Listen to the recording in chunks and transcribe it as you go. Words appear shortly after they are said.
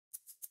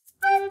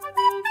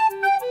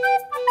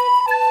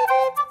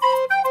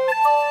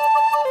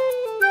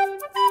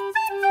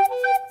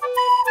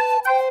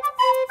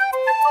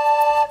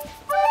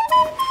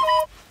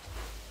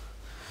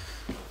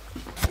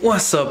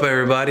What's up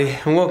everybody,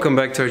 and welcome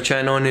back to our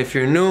channel. And if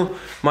you're new,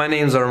 my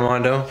name's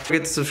Armando. Don't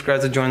forget to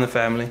subscribe to join the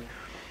family.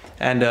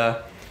 And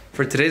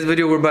for today's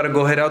video, we're about to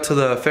go head out to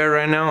the fair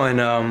right now,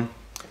 and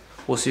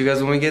we'll see you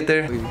guys when we get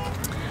there.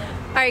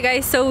 Alright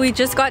guys, so we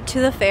just got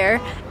to the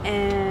fair,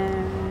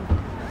 and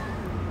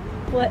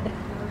what?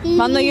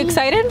 Mom, are you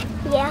excited?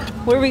 Yeah.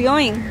 Where are we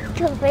going?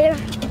 To the fair.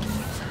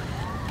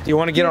 You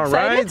want to get on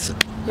rides?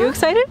 You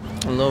excited?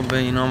 A little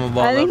bit, you know, I'm a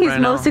ball I think up he's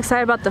right most now.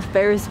 excited about the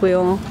Ferris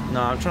wheel.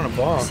 No, I'm trying to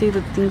ball. See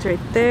the things right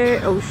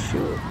there? Oh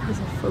shoot,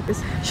 doesn't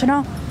focus.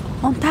 Chanel,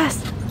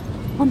 montas.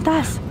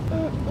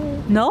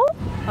 No?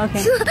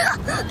 Okay.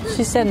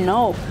 She said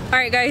no.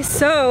 Alright guys,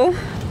 so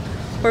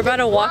we're about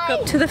to walk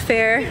up to the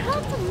fair.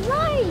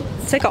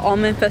 It's like an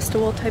almond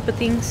festival type of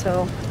thing,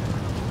 so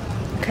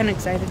I'm kind of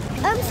excited.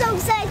 I'm so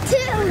excited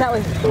too. That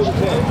was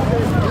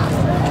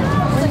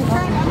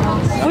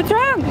What's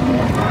wrong?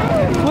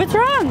 What's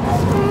wrong?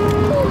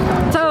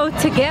 So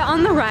to get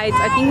on the rides,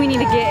 I think we need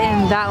to get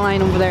in that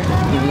line over there.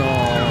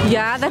 No.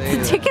 Yeah, that's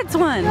the tickets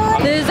one.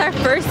 This is our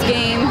first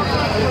game.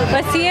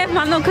 Let's see if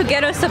Mando could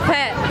get us a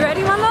pet. You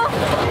ready, Mando?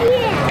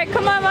 Yeah. Right,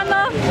 come on,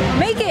 Mando.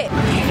 Make it.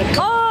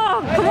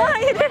 Oh, come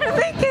on, you didn't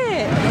make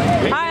it.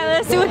 All right,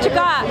 let's see what you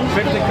got.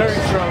 Pick the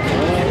curtain stroke.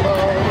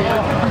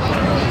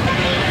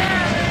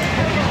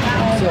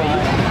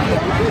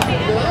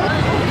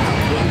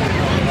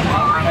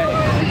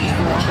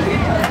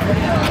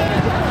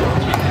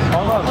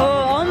 Oh,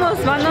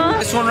 almost, Mando.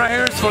 This one right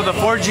here is for the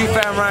 4G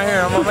fam right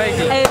here. I'm gonna make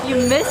it. Hey, if you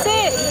miss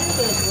it.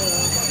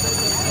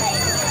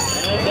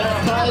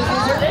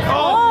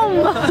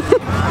 Oh.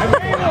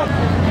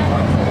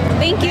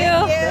 Thank you.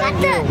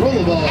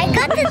 I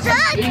got the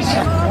duck.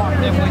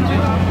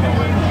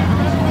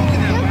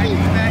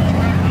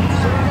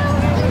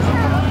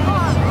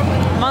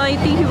 Mama, you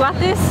think you got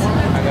this?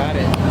 I got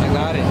it.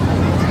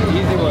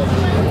 Easy one.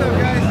 What's up,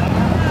 guys?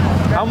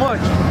 How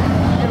much?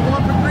 Get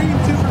 1 for 3,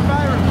 2 for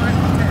 5, or 5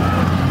 for 10.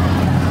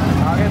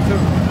 I'll get 2.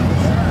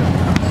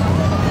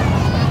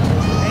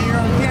 And you're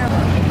on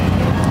camera.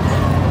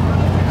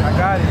 I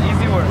got it.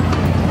 Easy work.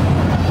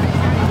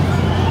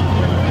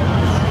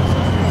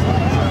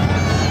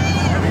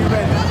 Are you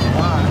ready?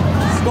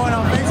 This is going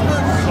on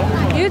Facebook?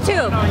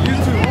 YouTube. On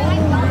YouTube. Oh,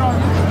 you're on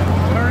YouTube.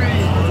 Hurry.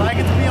 So I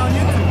get to be on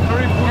YouTube.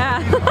 Hurry. Yeah.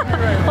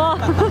 Well,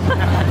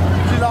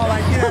 She's all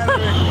like, get out of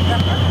here.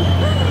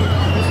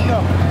 Let's go.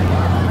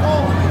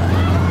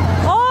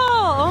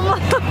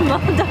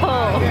 Mondo.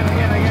 Again.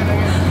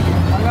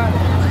 I got it.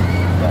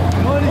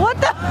 What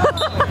the?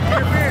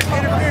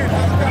 Interfere.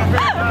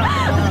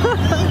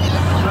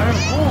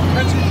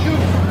 That's your shoe.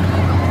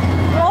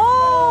 Oh,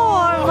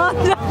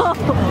 Mondo.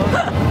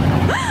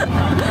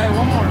 Hey,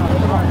 one more.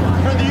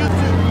 For the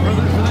YouTube.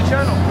 For the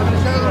channel. For the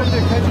channel right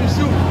there. Catch your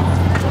shoe.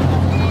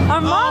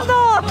 Armando.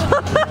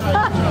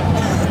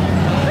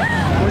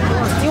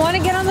 You want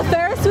to get on the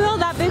Ferris wheel,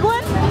 that big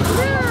one?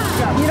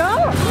 No. You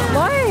don't?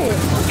 Why?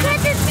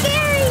 Because it's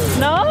scary.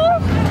 No?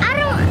 I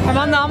don't.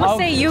 Armando, I'm going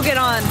to say you get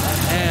on.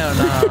 Hell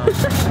no.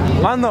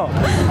 Mando,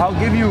 I'll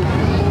give you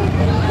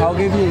 $20.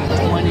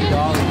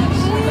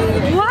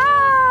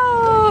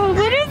 Wow!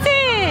 What is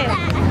it?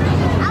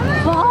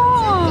 Oh.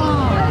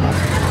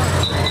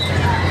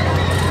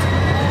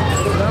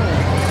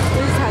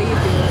 This is how you do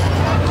it.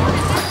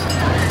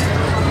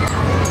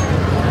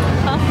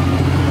 Huh?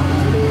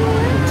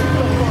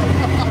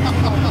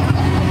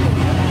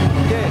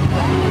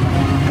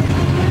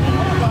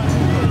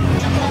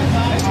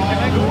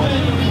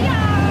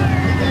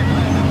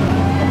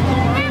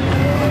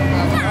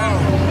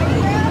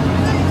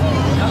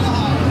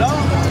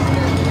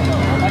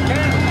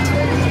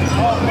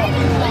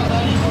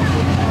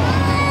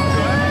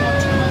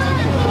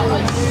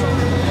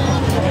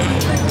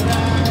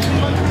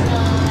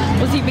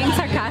 Was he being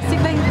sarcastic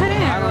that you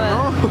couldn't? I don't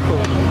know.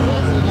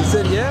 He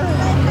said yeah.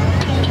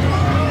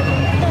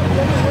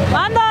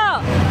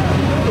 Mando!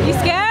 You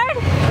scared?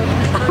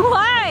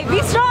 Why?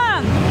 Be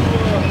strong!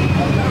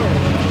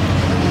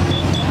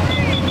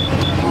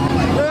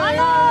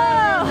 Mando!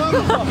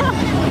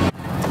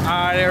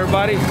 Alright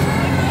everybody.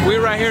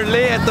 We're right here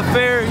lit at the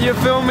fair, you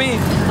feel me?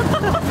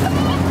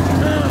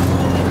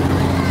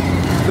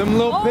 Them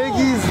little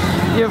piggies,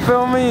 you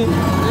feel me?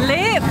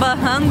 Lit but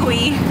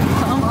hungry.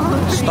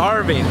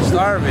 Starving.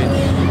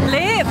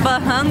 Lit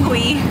but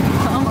hungry.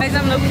 Guys,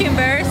 I'm low-key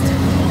embarrassed.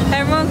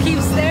 Everyone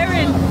keeps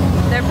staring.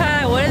 They're probably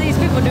like, what are these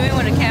people doing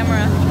with a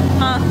camera?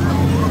 Huh?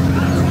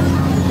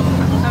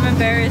 I'm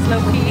embarrassed,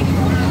 low-key.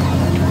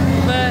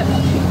 But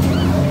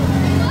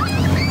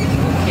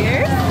who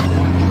cares?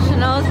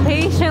 Chanel's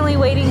patiently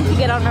waiting to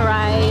get on the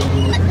ride.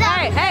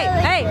 Alright,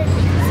 hey!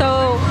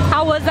 So,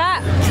 how was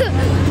that?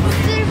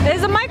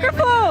 There's a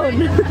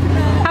microphone!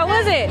 How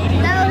was it?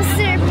 That was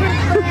super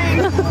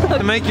fun.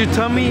 To make your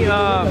tummy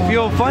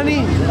feel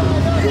funny?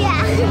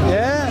 Yeah.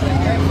 Yeah?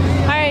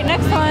 Alright,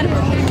 next one.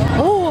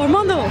 Oh,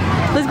 Armando,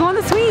 let's go on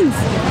the swings.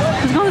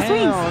 Let's go on the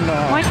swings. Hell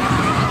no. Why?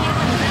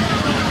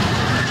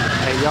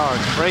 Hey, y'all are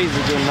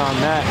crazy getting on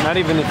that. Not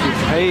even if you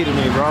paid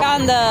me, bro.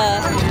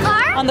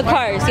 On the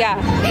cars, yeah.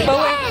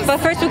 Yes. But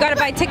first we gotta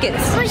buy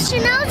tickets. But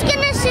Chanel's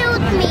gonna sit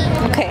with me.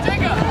 Okay.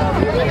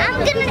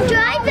 I'm gonna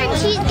drive and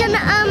she's gonna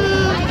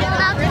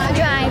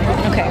drive.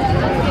 Okay.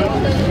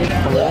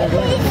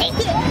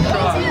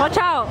 Watch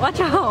out! Watch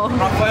out!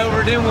 Rafael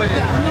Verdin with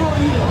it.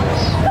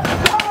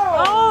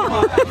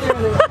 Oh!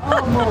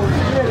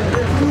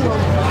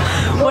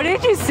 What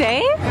did you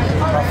say?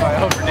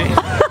 Rafael Verdin.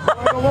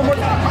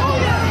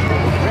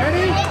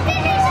 Ready?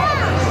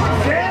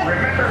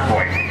 Remember,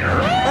 boys and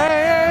girls.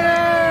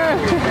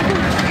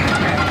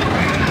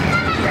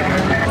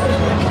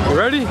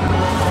 Ready?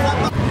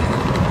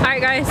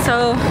 Alright guys,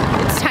 so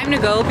it's time to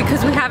go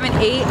because we haven't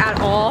ate at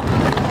all.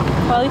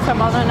 Well, at least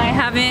Armando and I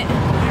haven't.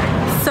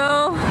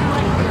 So,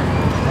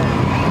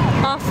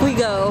 off we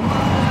go.